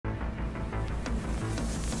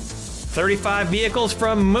35 vehicles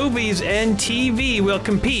from movies and TV will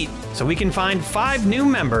compete, so we can find 5 new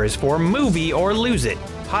members for Movie or Lose It.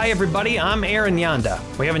 Hi everybody, I'm Aaron Yanda.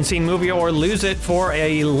 We haven't seen Movie or Lose It for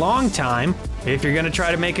a long time. If you're gonna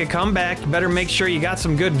try to make a comeback, you better make sure you got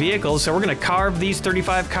some good vehicles, so we're gonna carve these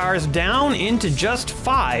 35 cars down into just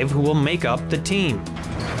 5 who will make up the team.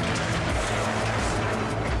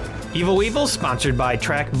 Evil Weevil, sponsored by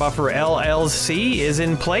Track Buffer LLC, is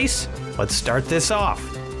in place. Let's start this off.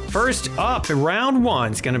 First up, round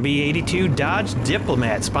 1 is going to be 82 Dodge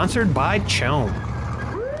Diplomat, sponsored by Chome.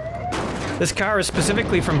 This car is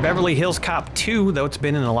specifically from Beverly Hills Cop 2, though it's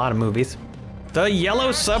been in a lot of movies. The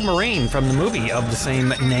Yellow Submarine from the movie of the same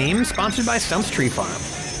name, sponsored by Stump's Tree Farm.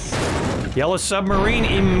 Yellow Submarine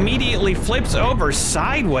immediately flips over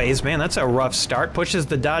sideways. Man, that's a rough start. Pushes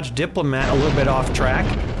the Dodge Diplomat a little bit off track.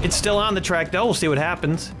 It's still on the track though, we'll see what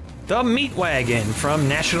happens. The Meat Wagon from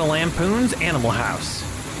National Lampoon's Animal House.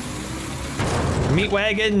 Meat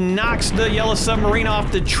Wagon knocks the Yellow Submarine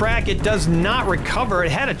off the track. It does not recover.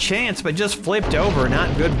 It had a chance, but just flipped over.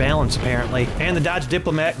 Not good balance, apparently. And the Dodge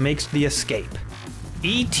Diplomat makes the escape.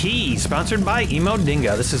 E.T., sponsored by Emo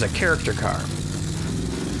Dingo. This is a character car.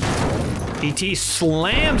 E.T.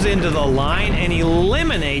 slams into the line and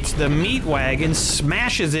eliminates the Meat Wagon,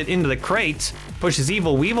 smashes it into the crates, pushes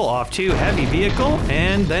Evil Weevil off to heavy vehicle,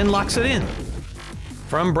 and then locks it in.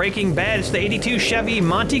 From Breaking Bad, it's the 82 Chevy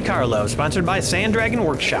Monte Carlo, sponsored by Sand Dragon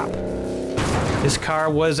Workshop. This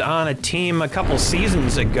car was on a team a couple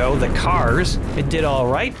seasons ago, the Cars. It did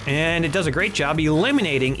all right, and it does a great job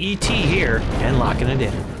eliminating E.T. here and locking it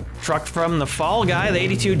in. Truck from the Fall Guy, the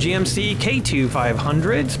 82 GMC K2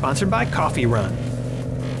 500, sponsored by Coffee Run.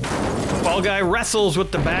 Fall Guy wrestles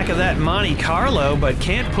with the back of that Monte Carlo, but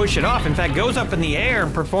can't push it off. In fact, goes up in the air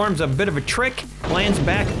and performs a bit of a trick, lands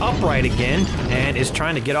back upright again, and is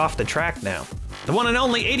trying to get off the track now. The one and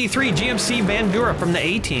only 83 GMC Bandura from the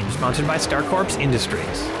A-Team, sponsored by StarCorps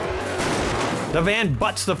Industries. The van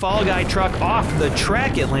butts the Fall Guy truck off the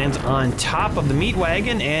track. It lands on top of the Meat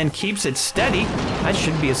Wagon and keeps it steady. That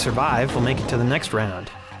should be a survive. We'll make it to the next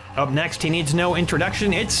round. Up next, he needs no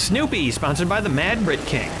introduction. It's Snoopy, sponsored by the Mad Brit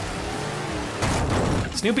King.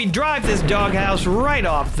 Snoopy drives this doghouse right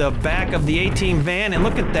off the back of the A-Team van, and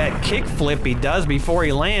look at that kickflip he does before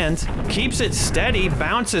he lands. Keeps it steady,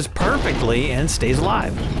 bounces perfectly, and stays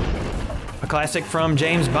alive. A classic from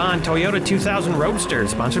James Bond, Toyota 2000 Roadster,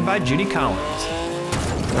 sponsored by Judy Collins.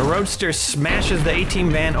 The Roadster smashes the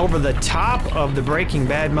A-Team van over the top of the Breaking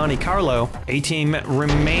Bad Monte Carlo. A-Team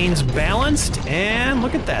remains balanced, and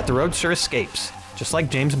look at that, the Roadster escapes, just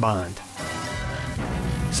like James Bond.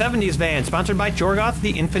 70s van, sponsored by Jorgoth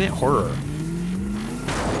the Infinite Horror.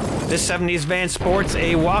 This 70s van sports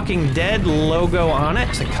a Walking Dead logo on it.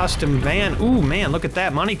 It's a custom van. Ooh, man, look at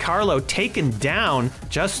that. Monte Carlo taken down,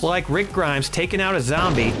 just like Rick Grimes taking out a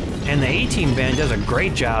zombie. And the A-Team van does a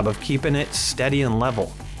great job of keeping it steady and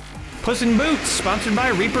level. Puss in Boots, sponsored by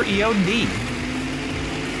Reaper EOD.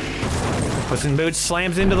 Puss in Boots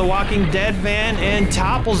slams into the Walking Dead van and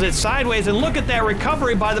topples it sideways. And look at that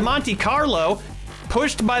recovery by the Monte Carlo,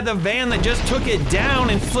 pushed by the van that just took it down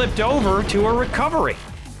and flipped over to a recovery.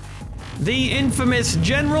 The infamous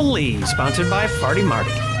General Lee, sponsored by Farty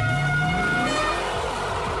Marty.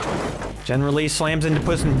 General Lee slams into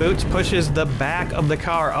Puss in Boots, pushes the back of the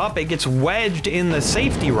car up. It gets wedged in the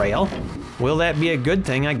safety rail. Will that be a good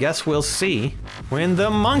thing? I guess we'll see when the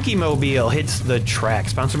Monkey Mobile hits the track,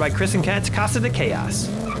 sponsored by Chris and Kat's Casa de Chaos.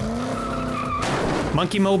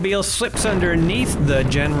 Monkey Mobile slips underneath the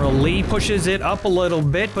General Lee, pushes it up a little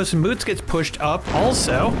bit. Puss in Boots gets pushed up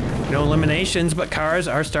also. No eliminations, but cars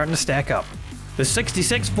are starting to stack up. The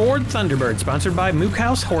 66 Ford Thunderbird, sponsored by Mook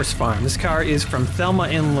House Horse Farm. This car is from Thelma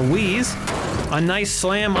and Louise. A nice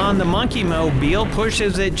slam on the Monkey Mobile,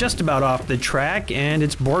 pushes it just about off the track, and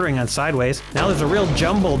it's bordering on sideways. Now there's a real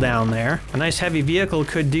jumble down there. A nice heavy vehicle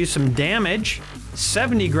could do some damage.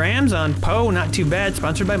 70 grams on Poe, not too bad,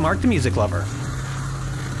 sponsored by Mark the Music Lover.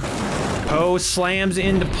 Poe slams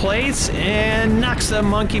into place and knocks the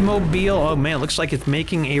Monkey Mobile. Oh man, looks like it's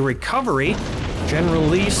making a recovery. General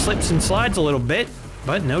Lee slips and slides a little bit,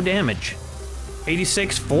 but no damage.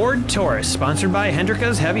 86 Ford Taurus, sponsored by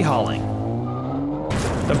Hendrika's Heavy Hauling.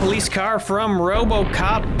 The police car from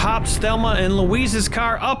RoboCop pops Thelma and Louise's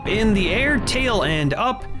car up in the air, tail end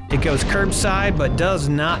up. It goes curbside but does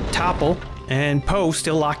not topple, and Poe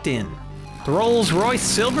still locked in. The Rolls-Royce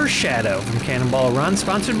Silver Shadow from Cannonball Run,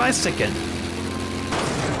 sponsored by Sicken.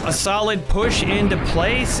 A solid push into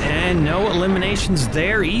place, and no eliminations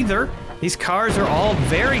there either. These cars are all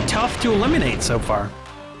very tough to eliminate so far.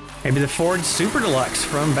 Maybe the Ford Super Deluxe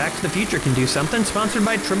from Back to the Future can do something, sponsored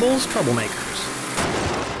by Tribble's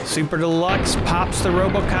Troublemakers. Super Deluxe pops the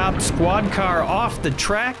RoboCop squad car off the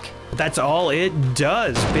track. But that's all it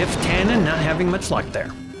does. Biff Tannen not having much luck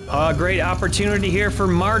there. A great opportunity here for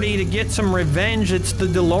Marty to get some revenge. It's the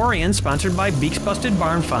DeLorean, sponsored by Beaks Busted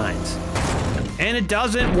Barn Finds. And it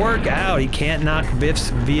doesn't work out. He can't knock Biff's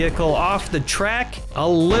vehicle off the track. A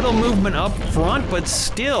little movement up front, but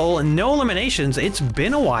still no eliminations. It's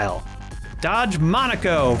been a while. Dodge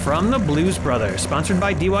Monaco from the Blues Brothers, sponsored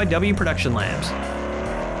by DYW Production Labs.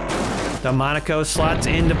 The Monaco slots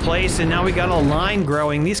into place, and now we got a line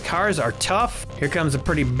growing. These cars are tough. Here comes a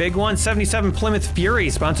pretty big one. 77 Plymouth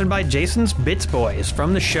Fury, sponsored by Jason's Bits Boys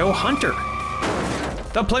from the show Hunter.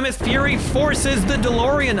 The Plymouth Fury forces the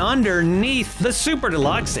DeLorean underneath the Super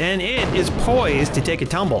Deluxe, and it is poised to take a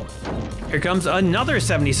tumble. Here comes another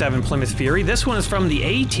 77 Plymouth Fury. This one is from the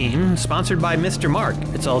A-Team, sponsored by Mr. Mark.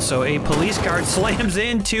 It's also a police car. It slams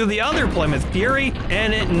into the other Plymouth Fury,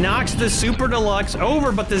 and it knocks the Super Deluxe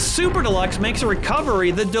over, but the Super Deluxe makes a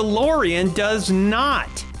recovery. The DeLorean does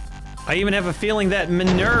not. I even have a feeling that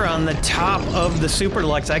manure on the top of the Super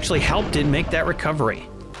Deluxe actually helped it make that recovery.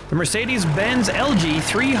 The Mercedes-Benz LG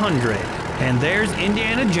 300. And there's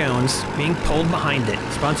Indiana Jones being pulled behind it.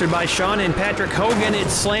 Sponsored by Sean and Patrick Hogan, it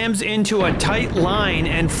slams into a tight line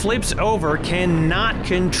and flips over, cannot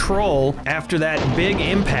control after that big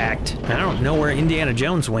impact. I don't know where Indiana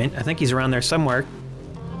Jones went. I think he's around there somewhere.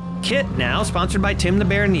 Kit now, sponsored by Tim the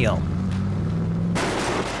Bear Neal.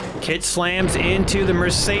 Kit slams into the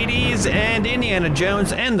Mercedes, and Indiana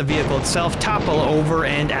Jones and the vehicle itself topple over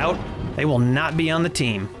and out. They will not be on the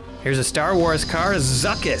team. Here's a Star Wars car,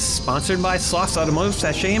 Zuckuss, sponsored by Sloss Automotive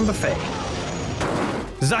Sachet and Buffet.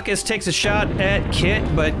 Zuckuss takes a shot at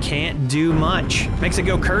Kit, but can't do much. Makes it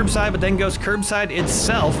go curbside, but then goes curbside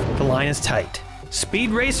itself. The line is tight.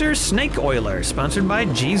 Speed Racer Snake Oiler, sponsored by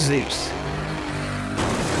G-Zeus.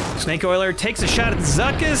 Snake Oiler takes a shot at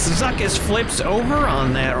Zuckuss. Zuckuss flips over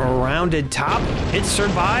on that rounded top. It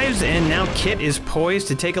survives, and now Kit is poised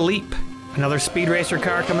to take a leap. Another Speed Racer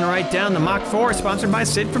car coming right down, the Mach 4, sponsored by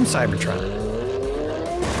Sid from Cybertron.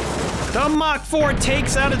 The Mach 4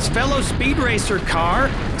 takes out its fellow Speed Racer car.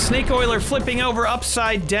 Snake Oiler flipping over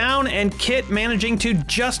upside down, and Kit managing to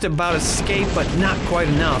just about escape, but not quite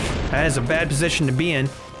enough. That is a bad position to be in.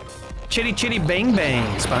 Chitty Chitty Bang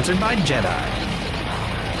Bang, sponsored by Jedi.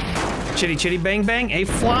 Chitty Chitty Bang Bang, a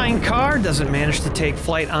flying car, doesn't manage to take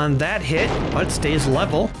flight on that hit, but stays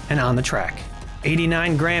level and on the track.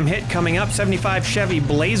 89-gram hit coming up, 75 Chevy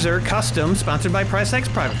Blazer Custom, sponsored by Price X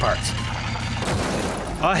Private Parts.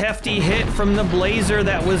 A hefty hit from the Blazer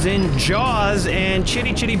that was in Jaws, and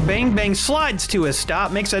Chitty Chitty Bang Bang slides to a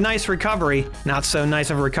stop, makes a nice recovery. Not so nice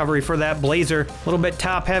of a recovery for that Blazer. A little bit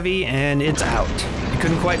top heavy, and it's out. It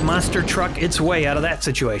couldn't quite monster truck its way out of that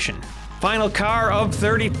situation. Final car of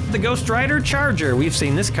 30, the Ghost Rider Charger. We've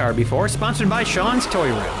seen this car before, sponsored by Sean's Toy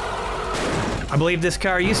Room. I believe this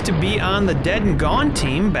car used to be on the Dead and Gone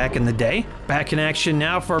team back in the day. Back in action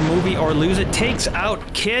now for Movie or Lose It. Takes out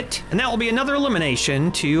Kit, and that will be another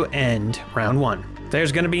elimination to end round 1.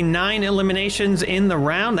 There's going to be 9 eliminations in the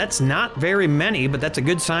round. That's not very many, but that's a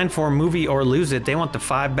good sign for Movie or Lose It. They want the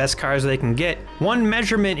 5 best cars they can get. One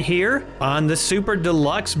measurement here on the Super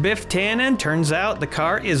Deluxe Biff Tannen. Turns out the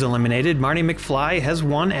car is eliminated. Marty McFly has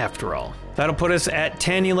won after all. That'll put us at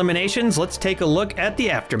 10 eliminations. Let's take a look at the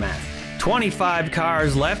aftermath. 25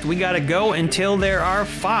 cars left. We gotta go until there are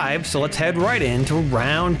 5, so let's head right into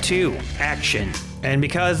round 2. Action. And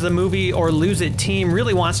because the Movie or Lose It team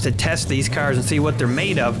really wants to test these cars and see what they're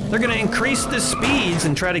made of, they're gonna increase the speeds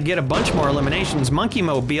and try to get a bunch more eliminations. Monkey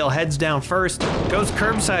Mobile heads down first, goes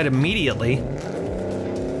curbside immediately.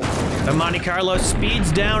 The Monte Carlo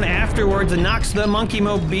speeds down afterwards and knocks the Monkey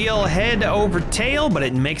Mobile head over tail, but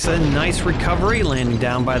it makes a nice recovery, landing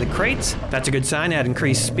down by the crates. That's a good sign at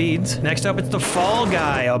increased speeds. Next up, it's the Fall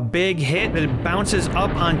Guy, a big hit that bounces up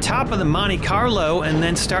on top of the Monte Carlo and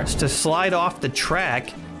then starts to slide off the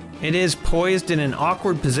track. It is poised in an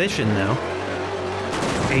awkward position though.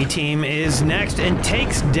 A-Team is next and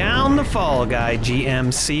takes down the Fall Guy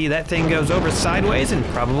GMC. That thing goes over sideways and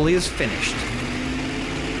probably is finished.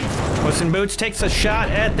 Puss in Boots takes a shot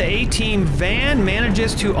at the A-Team van,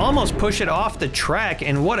 manages to almost push it off the track,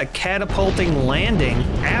 and what a catapulting landing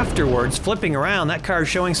afterwards, flipping around. That car is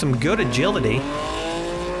showing some good agility.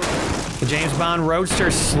 The James Bond Roadster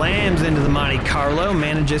slams into the Monte Carlo,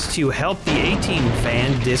 manages to help the A-Team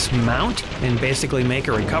van dismount and basically make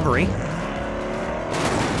a recovery.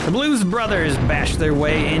 The Blues Brothers bash their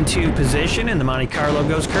way into position, and the Monte Carlo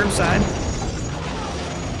goes curbside.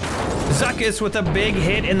 Zuckuss with a big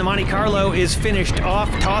hit, and the Monte Carlo is finished off,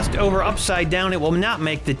 tossed over upside down. It will not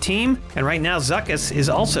make the team, and right now Zuckuss is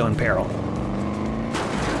also in peril.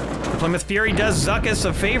 Plymouth Fury does Zuckus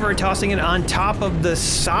a favor, tossing it on top of the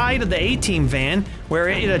side of the A-Team van, where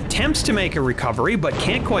it attempts to make a recovery, but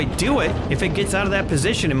can't quite do it. If it gets out of that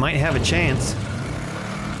position, it might have a chance.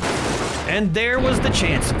 And there was the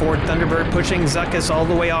chance. Ford Thunderbird pushing Zuckus all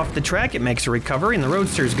the way off the track. It makes a recovery, and the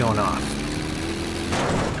Roadster's going off.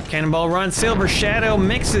 Cannonball Run Silver Shadow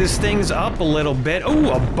mixes things up a little bit. Ooh,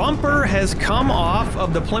 a bumper has come off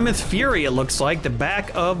of the Plymouth Fury, it looks like. The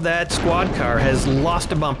back of that squad car has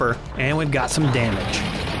lost a bumper, and we've got some damage.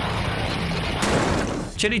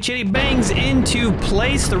 Chitty Chitty bangs into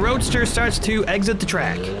place. The Roadster starts to exit the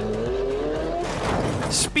track.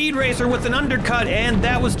 Speed Racer with an undercut, and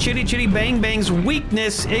that was Chitty Chitty Bang Bang's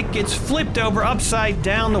weakness. It gets flipped over upside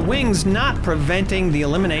down, the wings not preventing the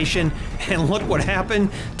elimination, and look what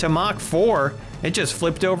happened to Mach 4. It just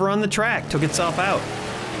flipped over on the track, took itself out.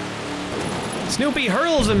 Snoopy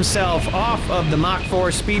hurls himself off of the Mach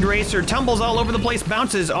 4 Speed Racer, tumbles all over the place,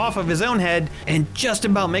 bounces off of his own head, and just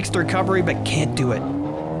about makes the recovery, but can't do it.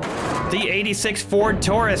 The 86 Ford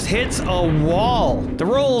Taurus hits a wall. The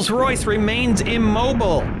Rolls-Royce remains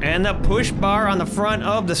immobile, and the push bar on the front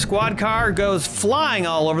of the squad car goes flying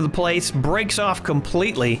all over the place, breaks off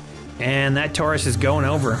completely, and that Taurus is going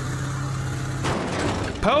over.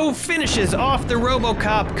 Poe finishes off the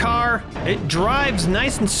RoboCop car. It drives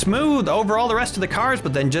nice and smooth over all the rest of the cars,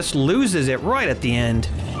 but then just loses it right at the end.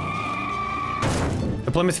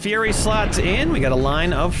 The Plymouth Fury slots in. We got a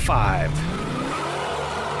line of 5.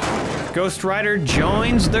 Ghost Rider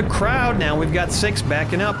joins the crowd. Now we've got 6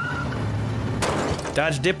 backing up.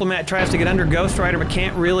 Dodge Diplomat tries to get under Ghost Rider, but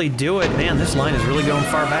can't really do it. Man, this line is really going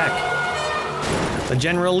far back. The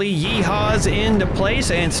General Lee yeehaws into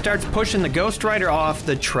place and starts pushing the Ghost Rider off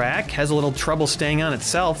the track. Has a little trouble staying on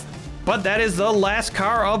itself. But that is the last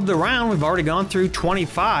car of the round. We've already gone through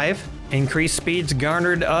 25. Increased speeds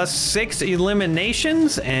garnered us 6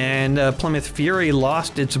 eliminations, and Plymouth Fury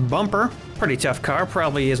lost its bumper. Pretty tough car,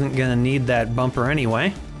 probably isn't gonna need that bumper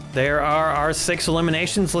anyway. There are our 6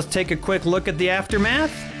 eliminations. Let's take a quick look at the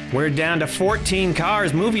aftermath. We're down to 14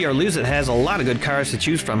 cars. Movie or Lose It has a lot of good cars to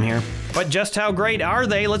choose from here. But just how great are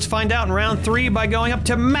they? Let's find out in round 3 by going up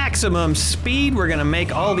to maximum speed. We're gonna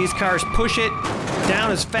make all these cars push it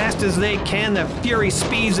down as fast as they can. The Fury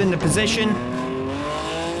speeds into position.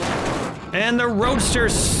 And the Roadster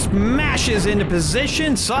smashes into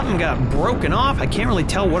position. Something got broken off. I can't really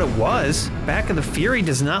tell what it was. Back of the Fury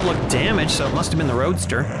does not look damaged, so it must have been the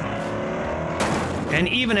Roadster. And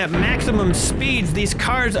even at maximum speeds, these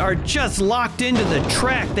cars are just locked into the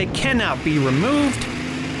track. They cannot be removed.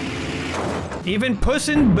 Even Puss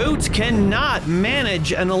in Boots cannot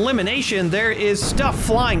manage an elimination. There is stuff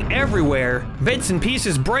flying everywhere. Bits and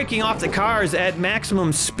pieces breaking off the cars at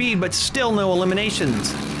maximum speed, but still no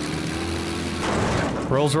eliminations.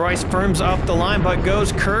 Rolls-Royce firms up the line but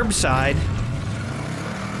goes curbside.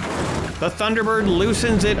 The Thunderbird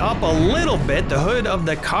loosens it up a little bit, the hood of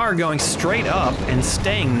the car going straight up and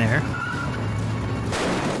staying there.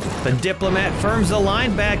 The Diplomat firms the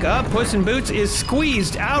line back up. Puss in Boots is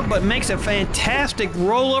squeezed out but makes a fantastic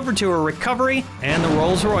rollover to a recovery, and the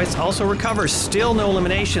Rolls-Royce also recovers, still no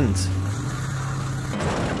eliminations.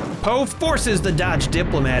 Poe forces the Dodge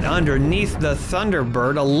Diplomat underneath the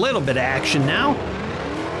Thunderbird, a little bit of action now.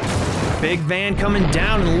 Big van coming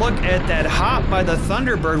down, and look at that hop by the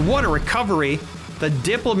Thunderbird. What a recovery. The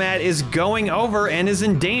Diplomat is going over and is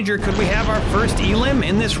in danger. Could we have our first elim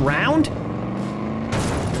in this round?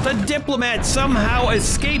 The Diplomat somehow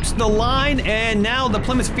escapes the line, and now the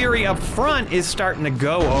Plymouth Fury up front is starting to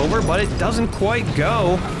go over, but it doesn't quite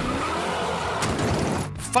go.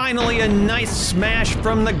 Finally, a nice smash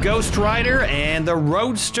from the Ghost Rider, and the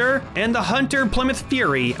Roadster and the Hunter Plymouth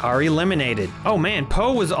Fury are eliminated. Oh man,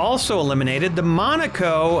 Poe was also eliminated. The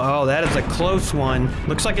Monaco, oh, that is a close one.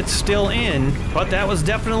 Looks like it's still in, but that was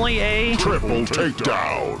definitely a triple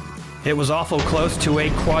takedown. It was awful close to a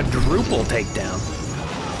quadruple takedown.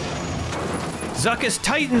 Zuckus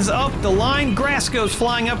tightens up the line, grass goes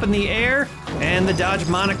flying up in the air, and the Dodge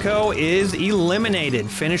Monaco is eliminated,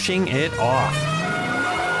 finishing it off.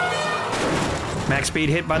 Max speed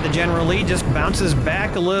hit by the General Lee, just bounces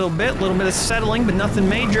back a little bit of settling, but nothing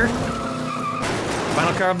major.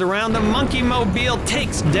 Final car of the round, the Monkey Mobile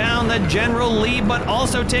takes down the General Lee, but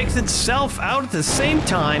also takes itself out at the same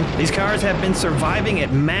time. These cars have been surviving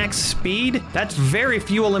at max speed. That's very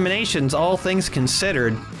few eliminations, all things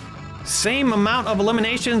considered. Same amount of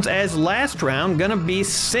eliminations as last round, gonna be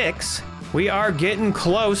 6. We are getting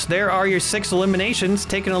close. There are your 6 eliminations.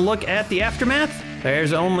 Taking a look at the aftermath.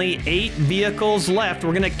 There's only 8 vehicles left.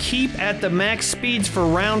 We're gonna keep at the max speeds for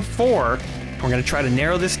round 4. We're gonna try to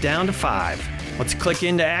narrow this down to 5. Let's click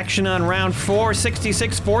into action on round 4.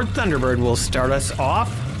 66 Ford Thunderbird will start us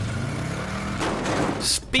off.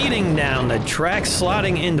 Speeding down the track,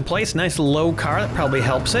 slotting into place. Nice low car, that probably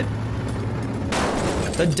helps it.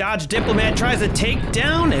 The Dodge Diplomat tries to take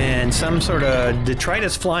down, and some sort of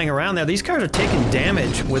detritus flying around there. These cars are taking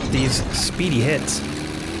damage with these speedy hits.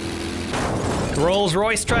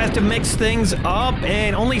 Rolls-Royce tries to mix things up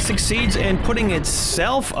and only succeeds in putting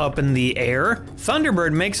itself up in the air.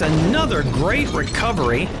 Thunderbird makes another great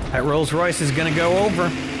recovery. That Rolls-Royce is gonna go over.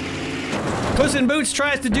 Puss in Boots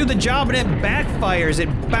tries to do the job and it backfires. It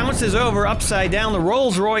bounces over upside down. The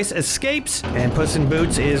Rolls-Royce escapes, and Puss in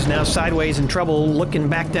Boots is now sideways in trouble looking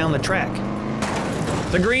back down the track.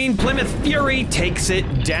 The green Plymouth Fury takes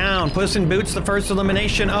it down. Puss in Boots, the first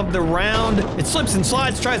elimination of the round. It slips and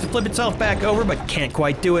slides, tries to flip itself back over, but can't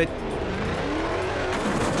quite do it.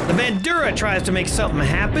 The Bandura tries to make something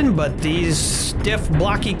happen, but these stiff,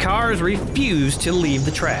 blocky cars refuse to leave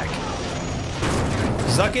the track.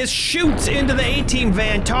 Zuckus shoots into the A-Team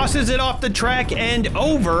van, tosses it off the track and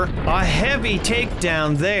over. A heavy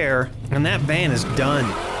takedown there, and that van is done.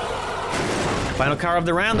 Final car of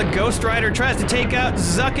the round, the Ghost Rider tries to take out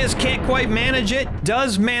Zuckus, can't quite manage it.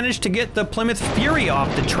 Does manage to get the Plymouth Fury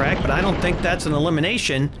off the track, but I don't think that's an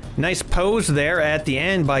elimination. Nice pose there at the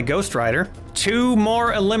end by Ghost Rider. 2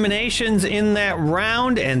 more eliminations in that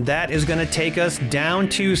round, and that is gonna take us down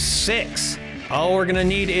to 6. All we're gonna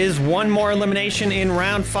need is 1 more elimination in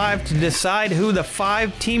round 5 to decide who the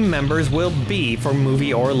 5 team members will be for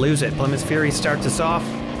Movie or Lose It. Plymouth Fury starts us off.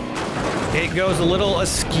 It goes a little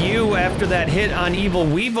askew after that hit on Evil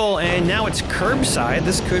Weevil, and now it's curbside.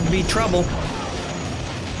 This could be trouble.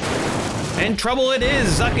 And trouble it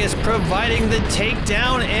is. Zuckus providing the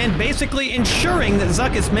takedown and basically ensuring that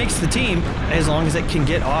Zuckus makes the team as long as it can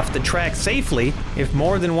get off the track safely. If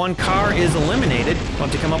more than 1 car is eliminated, we'll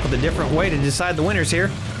have to come up with a different way to decide the winners here.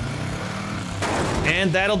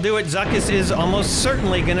 And that'll do it. Zuckus is almost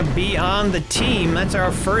certainly going to be on the team. That's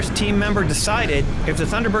our first team member decided. If the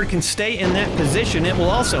Thunderbird can stay in that position, it will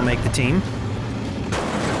also make the team.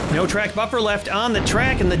 No track buffer left on the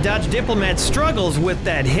track, and the Dodge Diplomat struggles with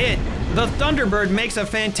that hit. The Thunderbird makes a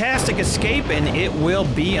fantastic escape, and it will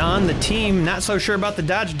be on the team. Not so sure about the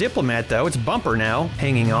Dodge Diplomat, though. It's Bumper now,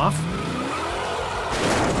 hanging off.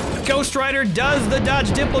 Ghost Rider does the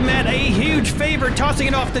Dodge Diplomat a huge favor, tossing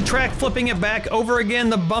it off the track, flipping it back over again.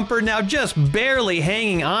 The Bumper now just barely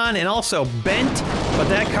hanging on and also bent, but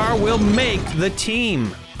that car will make the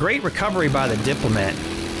team. Great recovery by the Diplomat.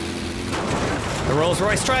 The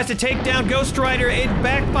Rolls-Royce tries to take down Ghost Rider. It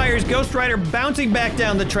backfires. Ghost Rider bouncing back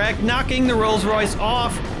down the track, knocking the Rolls-Royce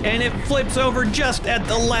off, and it flips over just at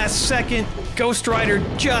the last second. Ghost Rider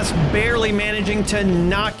just barely managing to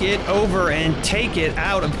knock it over and take it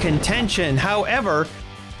out of contention. However,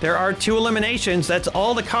 there are 2 eliminations. That's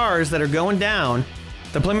all the cars that are going down.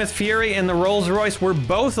 The Plymouth Fury and the Rolls-Royce were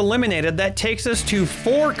both eliminated. That takes us to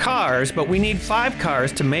 4 cars, but we need 5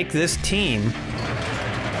 cars to make this team.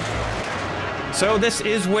 So this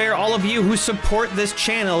is where all of you who support this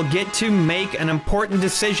channel get to make an important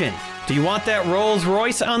decision. Do you want that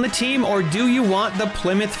Rolls-Royce on the team, or do you want the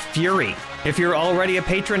Plymouth Fury? If you're already a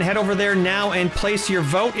patron, head over there now and place your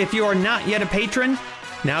vote. If you are not yet a patron,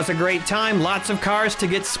 now's a great time. Lots of cars to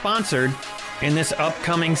get sponsored in this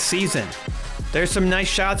upcoming season. There's some nice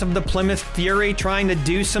shots of the Plymouth Fury trying to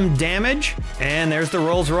do some damage, and there's the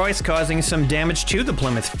Rolls-Royce causing some damage to the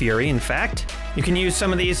Plymouth Fury, in fact. You can use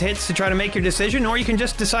some of these hits to try to make your decision, or you can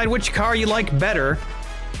just decide which car you like better.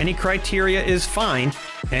 Any criteria is fine,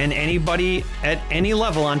 and anybody at any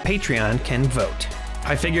level on Patreon can vote.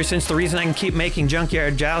 I figure since the reason I can keep making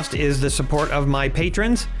Junkyard Joust is the support of my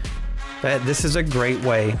patrons, that this is a great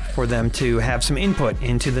way for them to have some input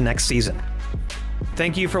into the next season.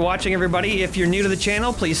 Thank you for watching, everybody. If you're new to the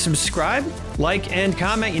channel, please subscribe, like, and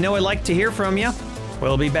comment. You know I like to hear from you.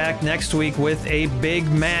 We'll be back next week with a big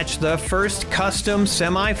match, the first custom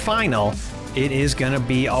semi-final. It is gonna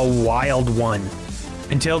be a wild one.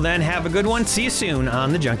 Until then, have a good one. See you soon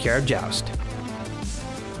on the Junkyard Joust.